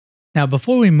Now,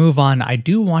 before we move on, I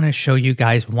do want to show you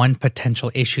guys one potential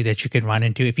issue that you could run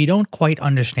into if you don't quite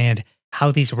understand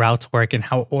how these routes work and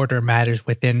how order matters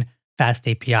within Fast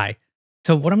API.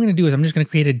 So what I'm going to do is I'm just going to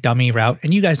create a dummy route,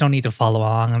 and you guys don't need to follow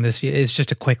along on this. It's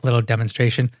just a quick little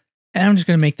demonstration. And I'm just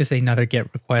going to make this another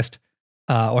GET request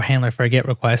or handler for a GET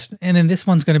request. And then this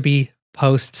one's going to be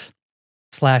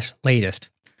posts/latest.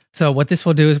 So what this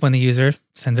will do is when the user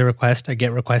sends a request, a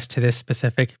GET request to this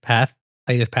specific path,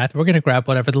 latest path, we're going to grab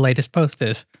whatever the latest post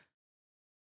is.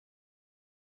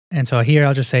 And so here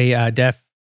I'll just say def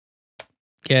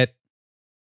get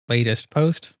latest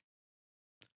post.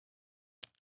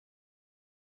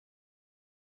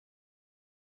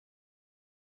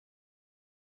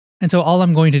 And so all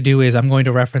I'm going to do is I'm going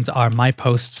to reference our my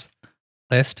posts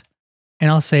list, and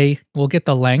I'll say we'll get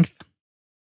the length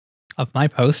of my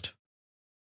post,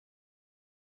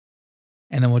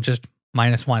 and then we'll just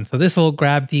 -1. So this will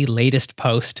grab the latest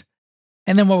post,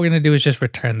 and then what we're going to do is just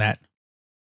return that.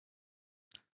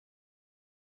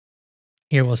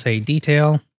 Here we'll say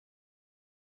detail,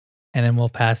 and then we'll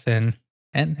pass in,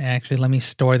 and actually let me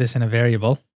store this in a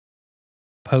variable,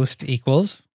 post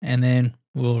equals, and then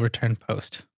we'll return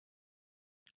post.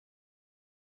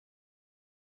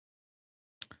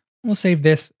 We'll save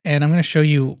this, and I'm going to show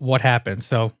you what happens.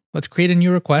 So let's create a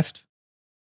new request.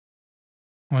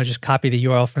 I'll just copy the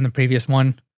URL from the previous one.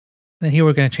 And then here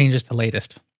we're going to change this to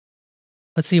latest.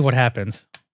 Let's see what happens.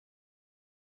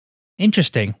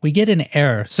 Interesting. We get an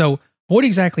error. So what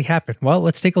exactly happened? Well,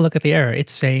 let's take a look at the error.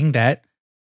 It's saying that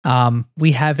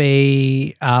we have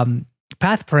a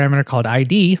path parameter called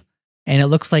ID, and it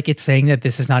looks like it's saying that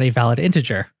this is not a valid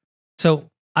integer. So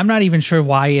I'm not even sure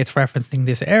why it's referencing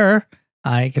this error.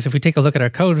 Because if we take a look at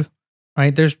our code,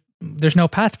 right, there's no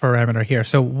path parameter here.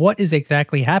 So what is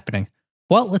exactly happening?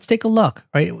 Well, let's take a look,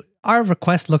 right? Our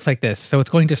request looks like this. So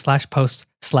it's going to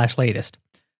 /post/latest.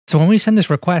 So when we send this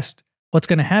request, what's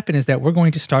going to happen is that we're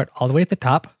going to start all the way at the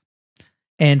top,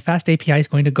 and Fast API is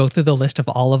going to go through the list of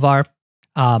all of our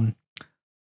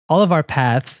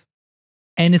paths,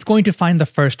 and it's going to find the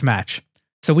first match.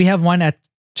 So we have one at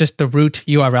just the root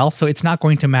URL, so it's not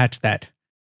going to match that.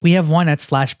 We have one at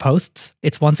 /posts.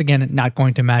 It's once again not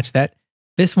going to match that.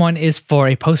 This one is for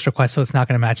a post request, so it's not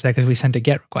going to match that because we sent a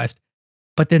GET request.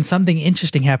 But then something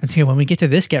interesting happens here when we get to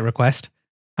this GET request.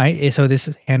 Right? So this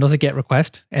handles a GET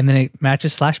request, and then it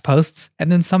matches /posts,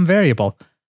 and then some variable.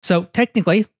 So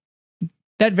technically,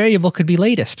 that variable could be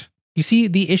latest. You see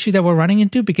the issue that we're running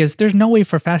into? Because there's no way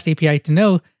for Fast API to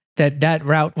know that that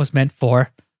route was meant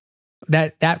for,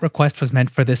 that request was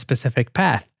meant for this specific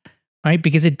path. Right?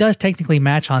 Because it does technically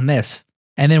match on this.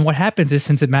 And then what happens is,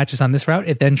 since it matches on this route,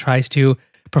 it then tries to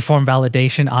perform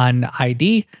validation on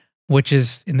ID, which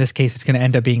is, in this case, it's going to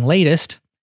end up being latest.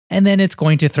 And then it's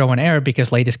going to throw an error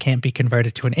because latest can't be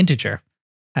converted to an integer.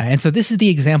 And so this is the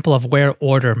example of where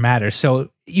order matters. So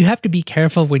you have to be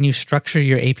careful when you structure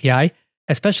your API,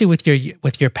 especially with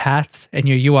your paths and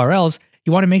your URLs.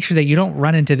 You want to make sure that you don't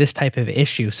run into this type of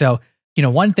issue. So,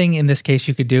 one thing in this case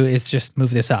you could do is just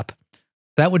move this up.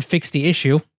 That would fix the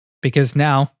issue, because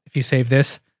now if you save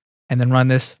this and then run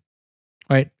this,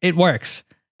 right, it works.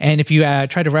 And if you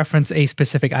try to reference a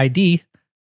specific ID,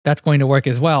 that's going to work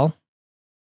as well.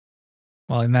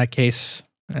 Well, in that case,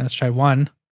 let's try 1.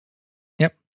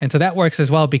 Yep. And so that works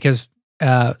as well, because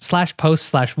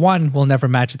 /post/1 will never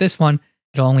match this one.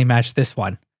 It'll only match this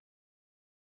one.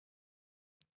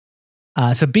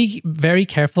 So be very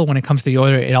careful when it comes to the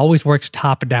order. It always works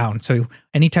top down. So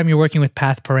anytime you're working with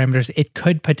path parameters, it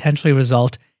could potentially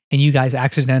result in you guys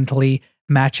accidentally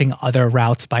matching other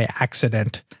routes by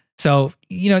accident. So,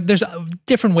 there's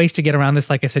different ways to get around this.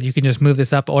 Like I said, you can just move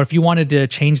this up, or if you wanted to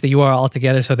change the URL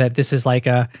altogether so that this is like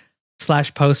a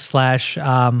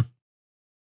 /post/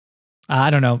 I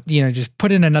don't know, just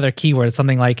put in another keyword,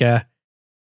 something like a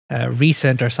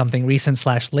recent or something,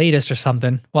 recent/latest or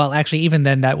something. Well, actually, even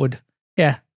then that would,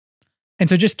 yeah. And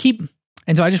so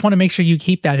I just want to make sure you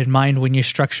keep that in mind when you're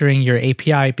structuring your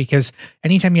API, because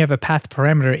anytime you have a path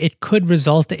parameter, it could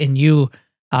result in you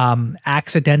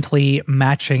accidentally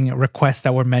matching requests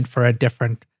that were meant for a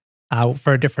different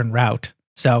route.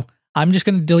 So I'm just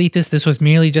going to delete this. This was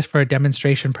merely just for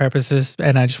demonstration purposes,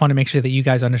 and I just want to make sure that you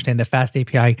guys understand that Fast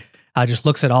API just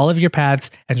looks at all of your paths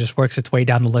and just works its way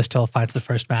down the list till it finds the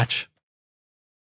first match.